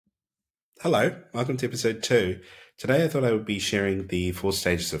Hello, welcome to episode 2. Today I thought I would be sharing the 4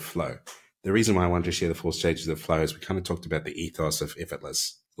 stages of flow. The reason why I wanted to share the 4 stages of flow is we kind of talked about the ethos of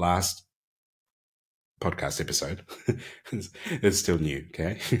effortless last podcast episode. It's still new,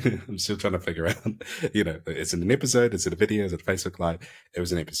 okay? I'm still trying to figure out, is it an episode? Is it a video? Is it a Facebook Live? It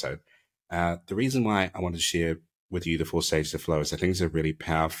was an episode. The reason why I wanted to share with you the 4 stages of flow is I think it's a really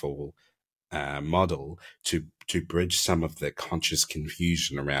powerful model to bridge some of the conscious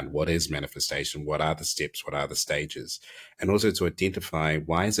confusion around what is manifestation, what are the steps, what are the stages, and also to identify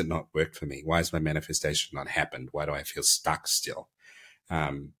why has it not worked for me, why has my manifestation not happened, why do I feel stuck still,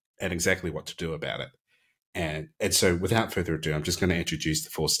 and exactly what to do about it. And so without further ado, I'm just going to introduce the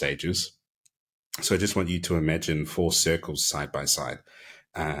 4 stages. So I just want you to imagine 4 circles side by side,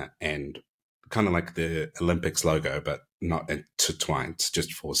 and kind of like the Olympics logo, but not intertwined. It's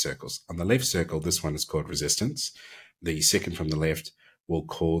just 4 circles. On the left circle, this one is called resistance. The second from the left, we'll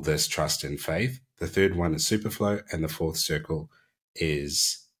call this trust and faith. The third one is superflow. And the fourth circle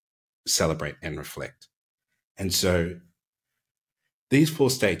is celebrate and reflect. And so these 4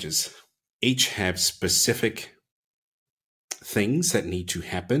 stages each have specific things that need to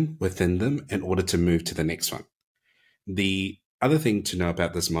happen within them in order to move to the next one. The other thing to know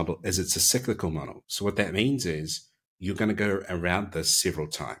about this model is it's a cyclical model. So what that means is you're going to go around this several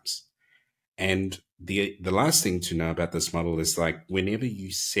times. And the last thing to know about this model is like whenever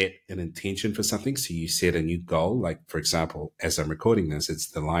you set an intention for something, so you set a new goal, like for example, as I'm recording this, it's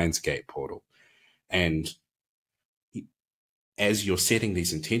the Lionsgate portal. And as you're setting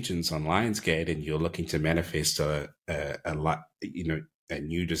these intentions on Lionsgate and you're looking to manifest a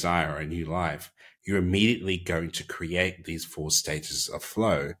new desire, a new life, you're immediately going to create these 4 stages of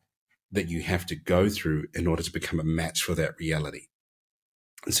flow that you have to go through in order to become a match for that reality.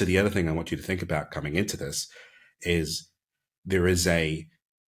 And so the other thing I want you to think about coming into this is there is a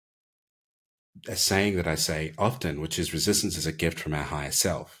saying that I say often, which is resistance is a gift from our higher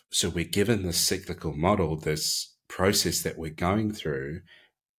self. So we're given this cyclical model, this process that we're going through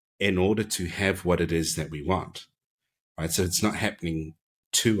in order to have what it is that we want, right? So it's not happening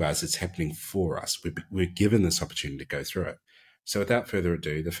to us, it's happening for us. We're given this opportunity to go through it. So without further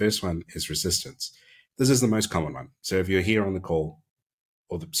ado, the first one is resistance. This is the most common one. So if you're here on the call,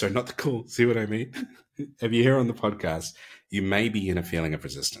 not the call, see what I mean? If you're here on the podcast, you may be in a feeling of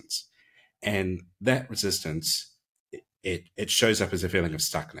resistance. And that resistance, it shows up as a feeling of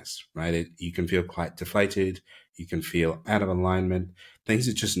stuckness, right? You can feel quite deflated. You can feel out of alignment. Things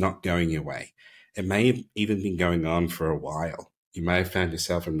are just not going your way. It may have even been going on for a while. You may have found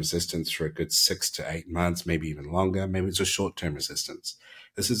yourself in resistance for a good 6 to 8 months, maybe even longer. Maybe it's a short-term resistance.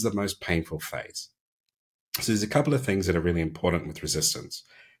 This is the most painful phase. So there's a couple of things that are really important with resistance.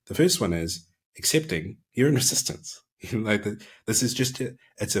 The first one is accepting you're in resistance. This is just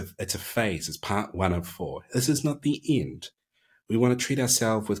it's a phase. It's part 1 of 4. This is not the end. We want to treat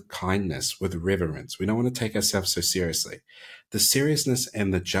ourselves with kindness, with reverence. We don't want to take ourselves so seriously. The seriousness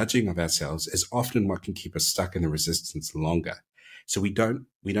and the judging of ourselves is often what can keep us stuck in the resistance longer. So we don't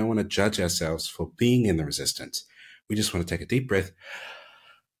want to judge ourselves for being in the resistance. We just want to take a deep breath.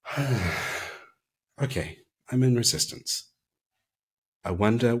 Okay, I'm in resistance. I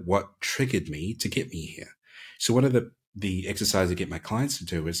wonder what triggered me to get me here. So one of the exercises I get my clients to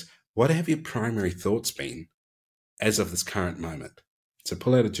do is, what have your primary thoughts been as of this current moment? So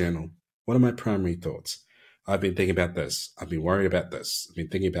pull out a journal. What are my primary thoughts? I've been thinking about this. I've been worried about this. I've been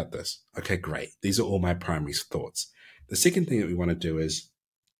thinking about this. Okay, great. These are all my primary thoughts. The second thing that we want to do is,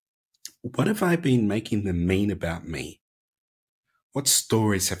 what have I been making them mean about me? What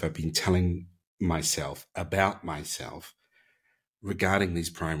stories have I been telling myself about myself regarding these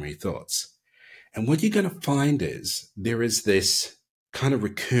primary thoughts? And what you're going to find is there is this kind of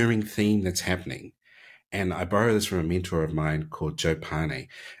recurring theme that's happening. And I borrow this from a mentor of mine called Joe Pane.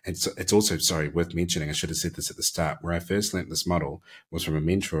 And so it's also, worth mentioning, I should have said this at the start, where I first learned this model was from a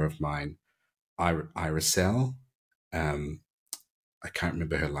mentor of mine, Iracel. I can't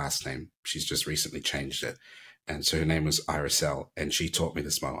remember her last name. She's just recently changed it. And so her name was Iracel, and she taught me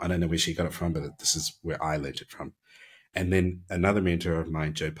this model. I don't know where she got it from, but this is where I learned it from. And then another mentor of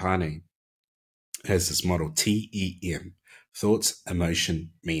mine, Joe Pane, has this model, TEM, thoughts,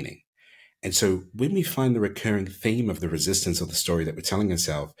 emotion, meaning. And so when we find the recurring theme of the resistance of the story that we're telling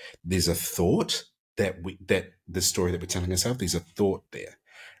ourselves, there's a thought that the story that we're telling ourselves, there's a thought there.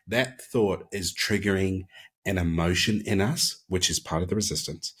 That thought is triggering an emotion in us, which is part of the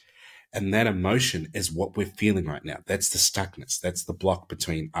resistance. And that emotion is what we're feeling right now. That's the stuckness. That's the block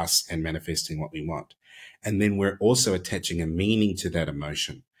between us and manifesting what we want. And then we're also attaching a meaning to that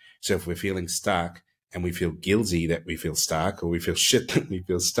emotion. So if we're feeling stuck and we feel guilty that we feel stuck, or we feel shit that we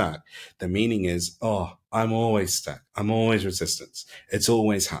feel stuck, the meaning is, oh, I'm always stuck. I'm always resistance. It's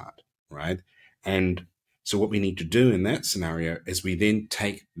always hard, right? And so what we need to do in that scenario is we then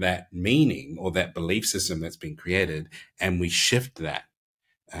take that meaning or that belief system that's been created, and we shift that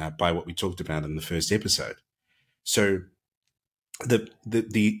by what we talked about in the first episode. So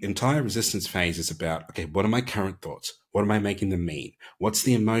the entire resistance phase is about, okay, what are my current thoughts? What am I making them mean? What's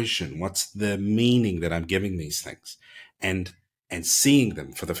the emotion? What's the meaning that I'm giving these things? And seeing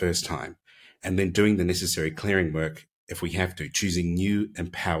them for the first time, and then doing the necessary clearing work if we have to, choosing new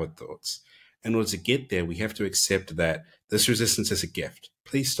empowered thoughts. In order to get there, we have to accept that this resistance is a gift.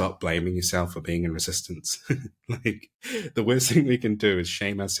 Please stop blaming yourself for being in resistance. Like, the worst thing we can do is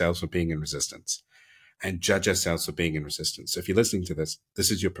shame ourselves for being in resistance and judge ourselves for being in resistance. So if you're listening to this, this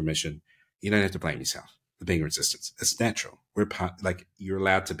is your permission. You don't have to blame yourself for being in resistance. It's natural. You're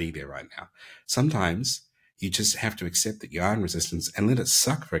allowed to be there right now. Sometimes you just have to accept that you are in resistance and let it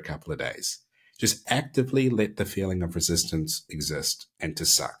suck for a couple of days. Just actively let the feeling of resistance exist and to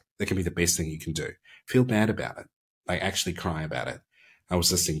suck. That can be the best thing you can do. Feel bad about it. Like, actually cry about it. I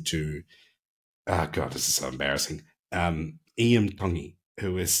was listening to, oh God, this is so embarrassing. Ian Tongi,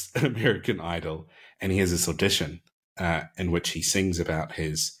 who is American Idol, and he has this audition in which he sings about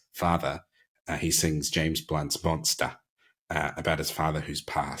his father. He sings James Blunt's Monster about his father who's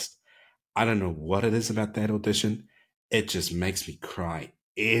passed. I don't know what it is about that audition. It just makes me cry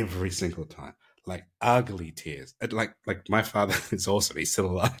every single time. Like, ugly tears. Like my father is awesome. He's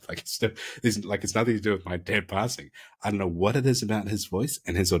still alive. It's nothing to do with my dad passing. I don't know what it is about his voice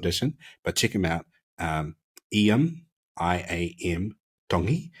and his audition, but check him out. Iam, I-A-M,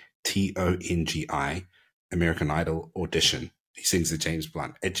 Tongi, T-O-N-G-I, American Idol audition. He sings the James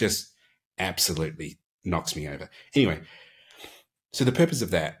Blunt. It just absolutely knocks me over. Anyway, so the purpose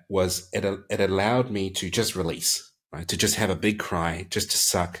of that was it allowed me to just release. Right, to just have a big cry, just to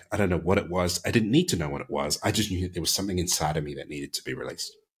suck. I don't know what it was. I didn't need to know what it was. I just knew that there was something inside of me that needed to be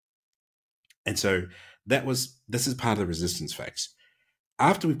released. And so this is part of the resistance phase.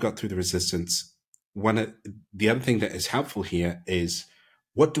 After we've got through the resistance, the other thing that is helpful here is,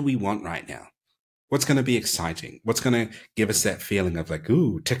 what do we want right now? What's going to be exciting? What's going to give us that feeling of like,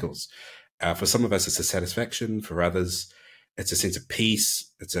 ooh, tickles? For some of us, it's a satisfaction. For others, it's a sense of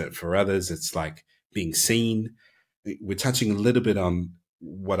peace. For others, it's like being seen. We're touching a little bit on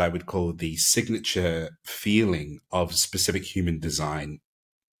what I would call the signature feeling of specific human design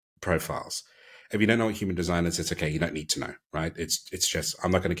profiles. If you don't know what human design is, it's okay. You don't need to know, right? It's just,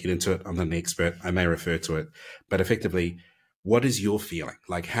 I'm not going to get into it. I'm not an expert. I may refer to it, but effectively, what is your feeling?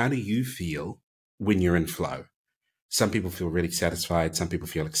 Like, how do you feel when you're in flow? Some people feel really satisfied. Some people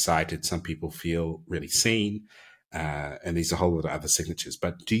feel excited. Some people feel really seen. And there's a whole lot of other signatures.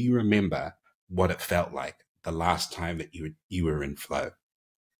 But do you remember what it felt like the last time that you were in flow?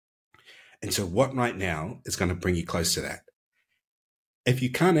 And so what right now is going to bring you close to that? If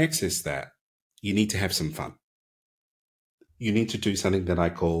you can't access that, you need to have some fun. You need to do something that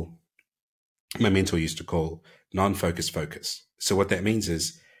my mentor used to call non-focus focus. So what that means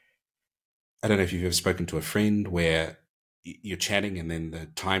is, I don't know if you've ever spoken to a friend where you're chatting and then the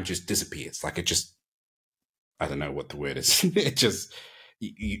time just disappears. Like, I don't know what the word is. It just,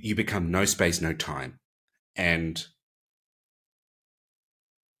 you become no space, no time. And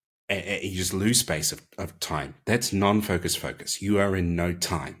you just lose space of time. That's non-focus focus. You are in no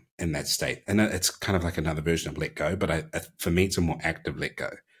time in that state. And it's kind of like another version of let go, but for me, it's a more active let go.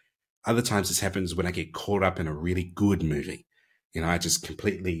 Other times this happens when I get caught up in a really good movie. I just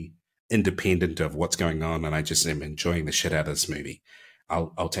completely independent of what's going on, and I just am enjoying the shit out of this movie.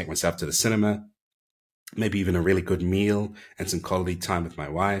 I'll take myself to the cinema, maybe even a really good meal and some quality time with my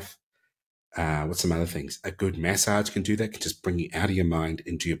wife. What's some other things? A good massage can do that, can just bring you out of your mind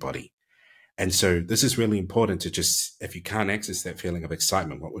into your body. And so this is really important to just, if you can't access that feeling of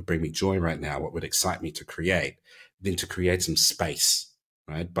excitement, what would bring me joy right now, what would excite me to create, then to create some space,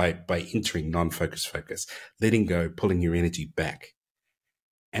 right? By entering non-focus focus, letting go, pulling your energy back.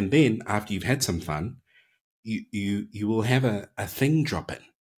 And then after you've had some fun, you will have a thing drop in.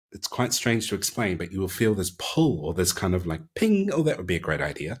 It's quite strange to explain, but you will feel this pull or this kind of like ping. Oh, that would be a great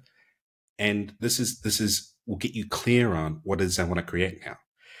idea. And this will get you clear on what it is I want to create now.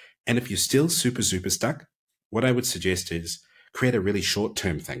 And if you're still super, super stuck, what I would suggest is create a really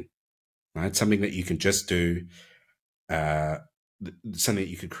short-term thing, right? Something that you can just do, something that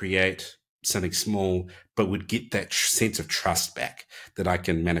you could create, something small, but would get that sense of trust back that I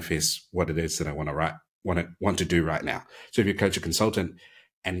can manifest what it is that I want to do right now. So if you're a coach or consultant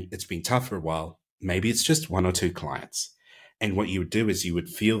and it's been tough for a while, maybe it's just one or two clients. And what you would do is you would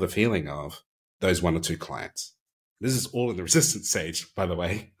feel the feeling of, those one or two clients. This is all in the resistance stage, by the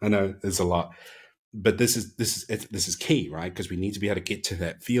way. I know there's a lot, but this is key, right? Because we need to be able to get to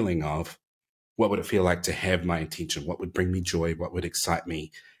that feeling of what would it feel like to have my intention? What would bring me joy? What would excite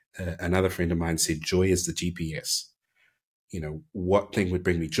me? Another friend of mine said, joy is the GPS. What thing would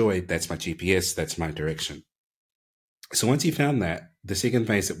bring me joy? That's my GPS. That's my direction. So once you found that, the second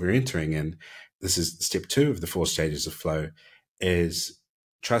phase that we're entering in, this is step 2 of the 4 stages of flow, is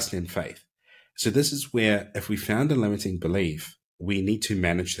trust and faith. So this is where if we found a limiting belief, we need to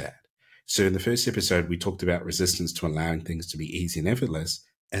manage that. So in the first episode, we talked about resistance to allowing things to be easy and effortless.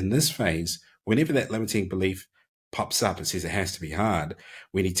 In this phase, whenever that limiting belief pops up and says it has to be hard,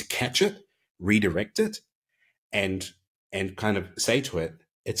 we need to catch it, redirect it, and kind of say to it,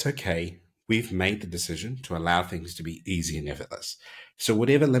 it's okay. We've made the decision to allow things to be easy and effortless. So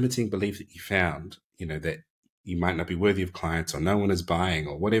whatever limiting belief that you found, that you might not be worthy of clients or no one is buying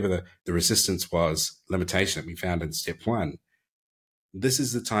or whatever the resistance was, limitation that we found in step 1, this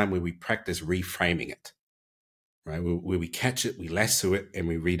is the time where we practice reframing it, right? Where we catch it, we lasso it, and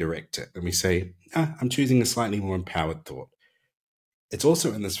we redirect it. And we say, I'm choosing a slightly more empowered thought. It's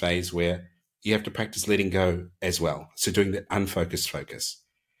also in this phase where you have to practice letting go as well. So doing the unfocused focus.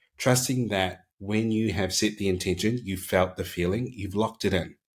 Trusting that when you have set the intention, you felt the feeling, you've locked it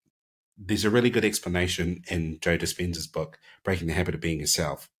in. There's a really good explanation in Joe Dispenza's book, Breaking the Habit of Being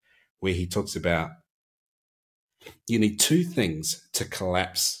Yourself, where he talks about you need 2 things to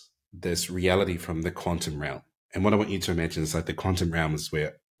collapse this reality from the quantum realm. And what I want you to imagine is like the quantum realm is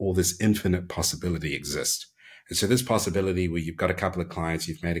where all this infinite possibility exists. And so this possibility where you've got a couple of clients,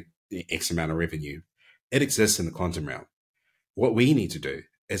 you've made X amount of revenue, it exists in the quantum realm. What we need to do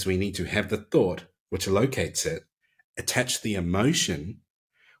is we need to have the thought, which locates it, attach the emotion,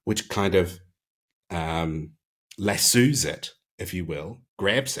 which kind of lassos it, if you will,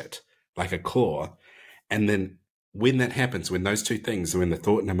 grabs it like a claw. And then when that happens, when those 2 things, when the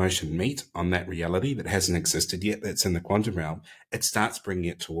thought and emotion meet on that reality that hasn't existed yet, that's in the quantum realm, it starts bringing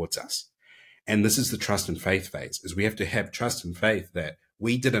it towards us. And this is the trust and faith phase, is we have to have trust and faith that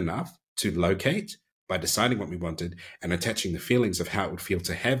we did enough to locate by deciding what we wanted and attaching the feelings of how it would feel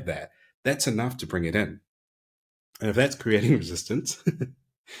to have that. That's enough to bring it in. And if that's creating resistance,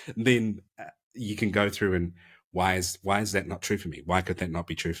 then you can go through and why is that not true for me? Why could that not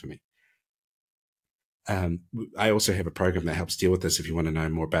be true for me? I also have a program that helps deal with this. If you want to know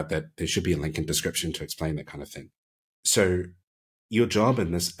more about that, there should be a link in description to explain that kind of thing. So your job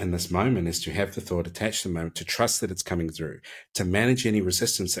in this moment is to have the thought attached to the moment, to trust that it's coming through, to manage any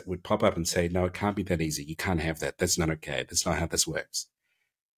resistance that would pop up and say, no, it can't be that easy. You can't have that. That's not okay. That's not how this works.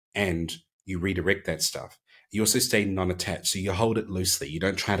 And you redirect that stuff. You also stay non-attached. So you hold it loosely. You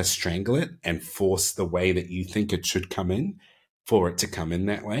don't try to strangle it and force the way that you think it should come in for it to come in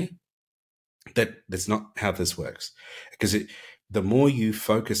that way. That's not how this works. Because the more you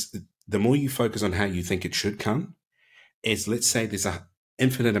focus on how you think it should come, is let's say there's an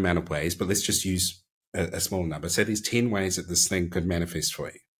infinite amount of ways, but let's just use a small number. Say there's 10 ways that this thing could manifest for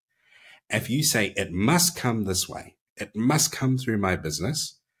you. If you say it must come this way, it must come through my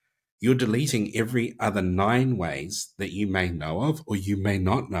business, you're deleting every other 9 ways that you may know of or you may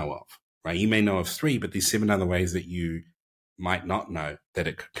not know of, right? You may know of 3, but there's 7 other ways that you might not know that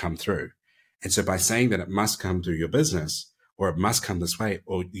it could come through. And so by saying that it must come through your business or it must come this way,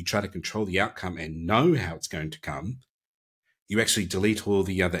 or you try to control the outcome and know how it's going to come, you actually delete all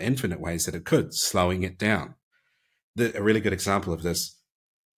the other infinite ways that it could, slowing it down. A really good example of this,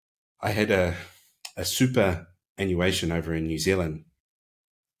 I had a superannuation over in New Zealand,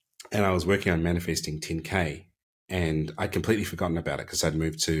 and I was working on manifesting 10K, and I'd completely forgotten about it because I'd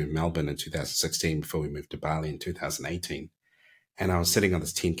moved to Melbourne in 2016 before we moved to Bali in 2018. And I was sitting on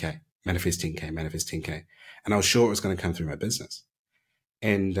this 10K, manifest 10K. And I was sure it was going to come through my business.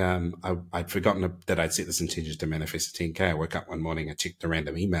 And I'd forgotten that I'd set this intention to manifest a 10K. I woke up one morning, I checked a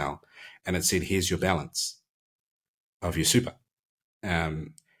random email, and it said, here's your balance of your super.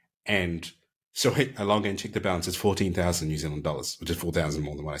 And so I log in, check the balance. It's 14,000 New Zealand dollars, which is 4,000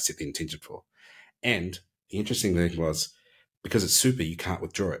 more than what I set the intention for. And the interesting thing was, because it's super, you can't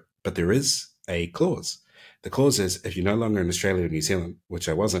withdraw it. But there is a clause. The clause is, if you're no longer in Australia or New Zealand, which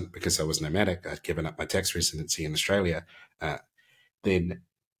I wasn't because I was nomadic, I'd given up my tax residency in Australia, then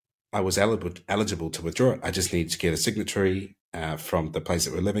I was eligible to withdraw it. I just needed to get a signatory from the place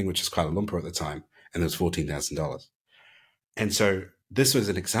that we're living, which is Kuala Lumpur at the time, and it was $14,000. And so this was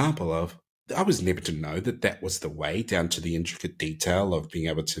an example of, I was never to know that was the way, down to the intricate detail of being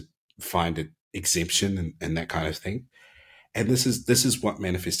able to find an exemption and that kind of thing. And this is what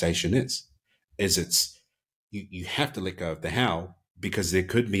manifestation is it's you have to let go of the how, because there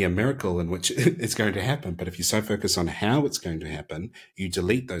could be a miracle in which it's going to happen. But if you so focus on how it's going to happen, you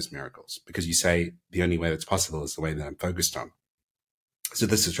delete those miracles because you say the only way that's possible is the way that I'm focused on. So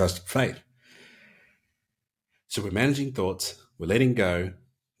this is trusted faith. So we're managing thoughts, we're letting go,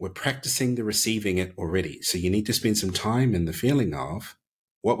 we're practicing the receiving it already. So you need to spend some time in the feeling of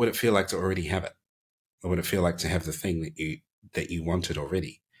what would it feel like to already have it? What would it feel like to have the thing that you wanted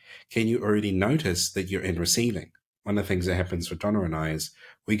already? Can you already notice that you're in receiving? One of the things that happens with Donna and I is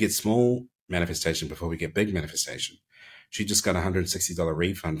we get small manifestation before we get big manifestation. She just got a $160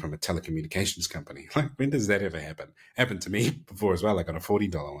 refund from a telecommunications company. Like, when does that ever happen? Happened to me before as well. I got a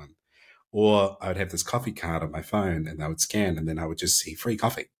 $40 one. Or I would have this coffee card on my phone and I would scan and then I would just see free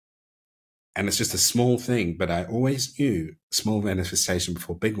coffee. And it's just a small thing, but I always knew small manifestation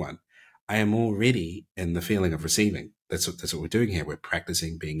before big one. I am already in the feeling of receiving. That's what we're doing here. We're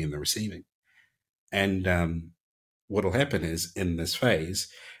practicing being in the receiving. And what will happen is in this phase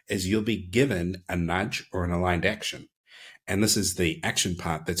is you'll be given a nudge or an aligned action. And this is the action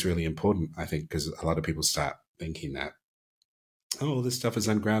part that's really important, I think, because a lot of people start thinking that, oh, this stuff is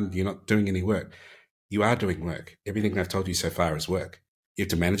ungrounded. You're not doing any work. You are doing work. Everything I've told you so far is work. You have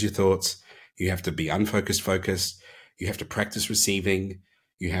to manage your thoughts. You have to be focused. You have to practice receiving.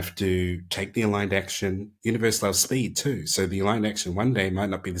 You have to take the aligned action. Universe loves speed too. So the aligned action one day might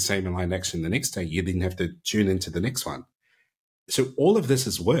not be the same aligned action the next day. You then have to tune into the next one. So all of this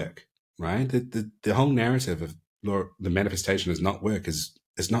is work, right? The whole narrative of the manifestation is not work is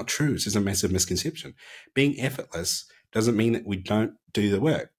not true. It's just a massive misconception. Being effortless doesn't mean that we don't do the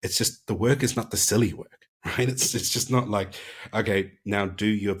work. It's just the work is not the silly work, right? It's just not like, okay, now do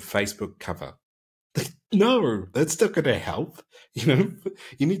your Facebook cover. No, that's not going to help. You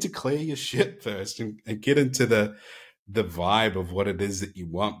need to clear your shit first and get into the vibe of what it is that you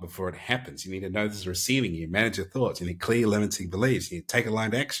want before it happens. You need to know this is receiving. You manage your thoughts. You need clear your limiting beliefs. You need to take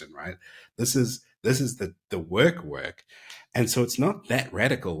aligned action, right? This is the work. And so it's not that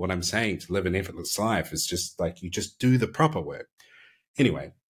radical what I'm saying to live an effortless life. It's just like you just do the proper work.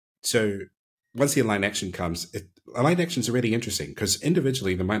 Anyway, so once the aligned action comes, aligned actions are really interesting because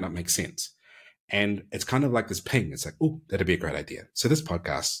individually they might not make sense. And it's kind of like this ping. It's like, oh, that'd be a great idea. So this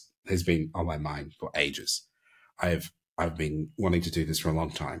podcast has been on my mind for ages. I've been wanting to do this for a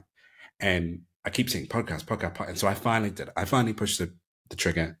long time. And I keep saying podcast. And so I finally did it. I finally pushed the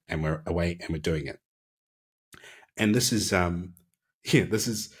trigger and we're away and we're doing it. And this is this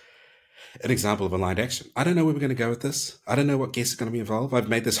is an example of aligned action. I don't know where we're going to go with this. I don't know what guests are going to be involved. I've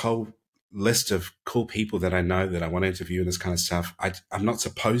made this whole list of cool people that I know that I want to interview and this kind of stuff. I'm not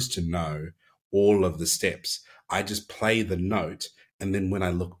supposed to know all of the steps. I just play the note. And then when I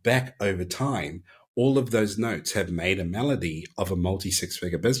look back over time, all of those notes have made a melody of a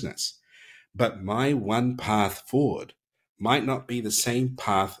multi-six-figure business. But my one path forward might not be the same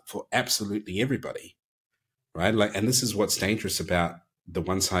path for absolutely everybody, right? And this is what's dangerous about the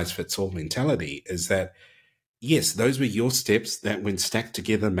one-size-fits-all mentality is that, yes, those were your steps that when stacked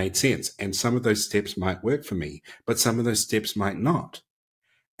together made sense. And some of those steps might work for me, but some of those steps might not.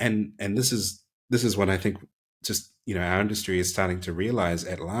 And this is what I think just, our industry is starting to realize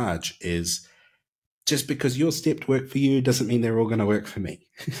at large is just because your steps work for you doesn't mean they're all going to work for me.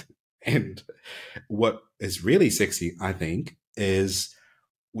 And what is really sexy, I think, is,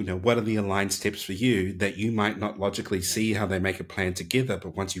 what are the aligned steps for you that you might not logically see how they make a plan together,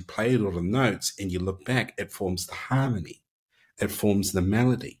 but once you play all the notes and you look back, it forms the harmony. It forms the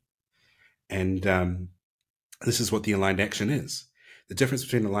melody. And this is what the aligned action is. The difference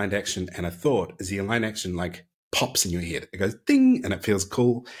between aligned action and a thought is the aligned action like pops in your head. It goes ding and it feels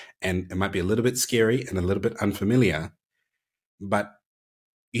cool and it might be a little bit scary and a little bit unfamiliar, but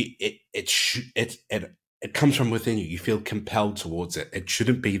it comes from within you. You feel compelled towards it. It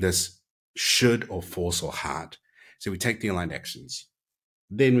shouldn't be this should or force or hard. So we take the aligned actions.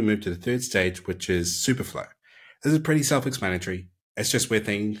 Then we move to the third stage, which is superflow. This is pretty self-explanatory. It's just where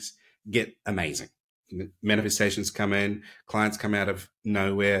things get amazing. Manifestations come in, clients come out of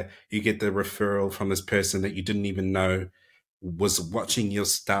nowhere. You get the referral from this person that you didn't even know was watching your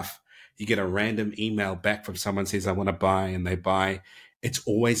stuff. You get a random email back from someone says, I want to buy, and they buy. It's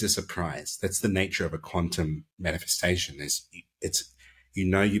always a surprise. That's the nature of a quantum manifestation.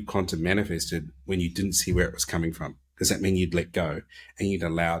 You've quantum manifested when you didn't see where it was coming from. Does that mean you'd let go and you'd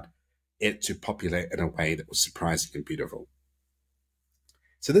allowed it to populate in a way that was surprising and beautiful?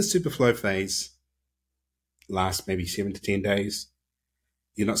 So this superflow phase lasts maybe 7 to 10 days.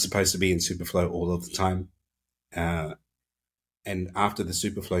 You're not supposed to be in superflow all of the time. And after the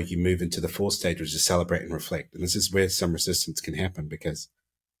superflow, you move into the fourth stage, which is celebrate and reflect. And this is where some resistance can happen because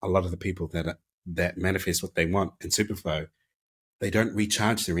a lot of the people that manifest what they want in superflow they don't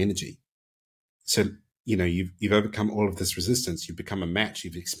recharge their energy. So, you've overcome all of this resistance. You've become a match.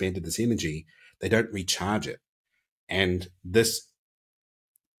 You've expended this energy. They don't recharge it. And this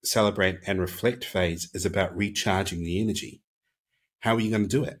celebrate and reflect phase is about recharging the energy. How are you going to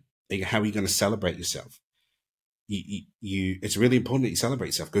do it? How are you going to celebrate yourself? It's really important that you celebrate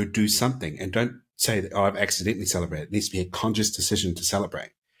yourself. Go do something, and don't say that, I've accidentally celebrated. It needs to be a conscious decision to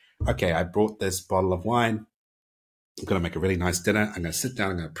celebrate. Okay, I brought this bottle of wine. I'm going to make a really nice dinner. I'm going to sit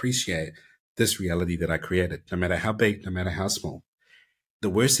down. I'm going to appreciate this reality that I created, no matter how big, no matter how small. The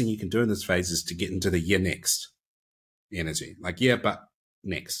worst thing you can do in this phase is to get into the next energy. Like, but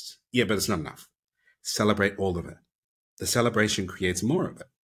next. But it's not enough. Celebrate all of it. The celebration creates more of it.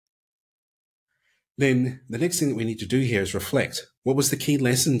 Then the next thing that we need to do here is reflect. What was the key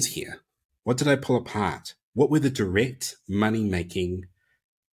lessons here? What did I pull apart? What were the direct money-making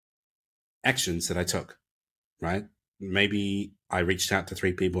actions that I took, right? Maybe I reached out to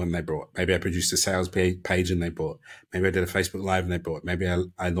 3 people and they bought. Maybe I produced a sales page and they bought. Maybe I did a Facebook Live and they bought. Maybe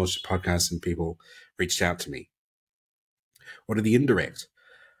I launched a podcast and people reached out to me. What are the indirect?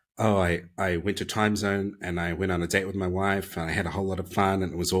 Oh, I went to Time Zone and I went on a date with my wife and I had a whole lot of fun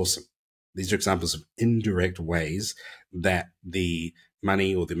and it was awesome. These are examples of indirect ways that the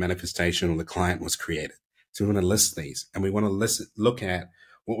money or the manifestation or the client was created. So we want to list these, and we want to look at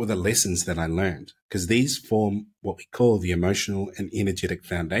what were the lessons that I learned, because these form what we call the emotional and energetic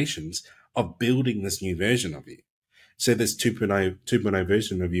foundations of building this new version of you. So this 2.0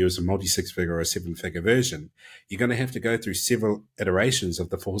 version of you is a multi-6-figure or a 7-figure version. You're going to have to go through several iterations of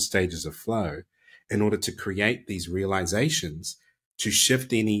the 4 stages of flow in order to create these realizations, to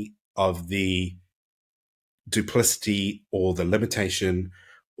shift any of the duplicity or the limitation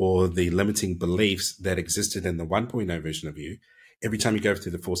or the limiting beliefs that existed in the 1.0 version of you. Every time you go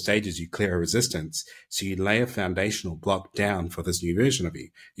through the 4 stages, you clear a resistance. So you lay a foundational block down for this new version of you.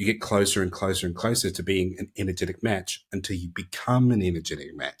 You get closer and closer and closer to being an energetic match until you become an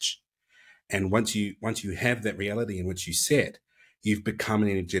energetic match. And once you have that reality in which you set, you've become an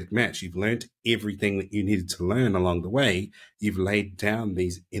energetic match. You've learned everything that you needed to learn along the way. You've laid down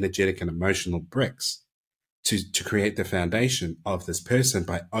these energetic and emotional bricks to create the foundation of this person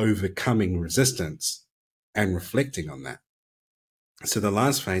by overcoming resistance and reflecting on that. So the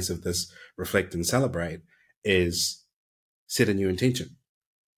last phase of this reflect and celebrate is set a new intention.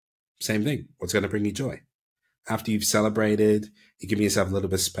 Same thing. What's going to bring you joy? After you've celebrated, you give yourself a little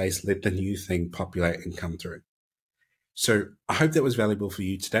bit of space, let the new thing populate and come through. So I hope that was valuable for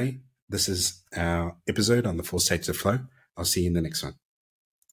you today. This is our episode on the 4 stages of flow. I'll see you in the next one.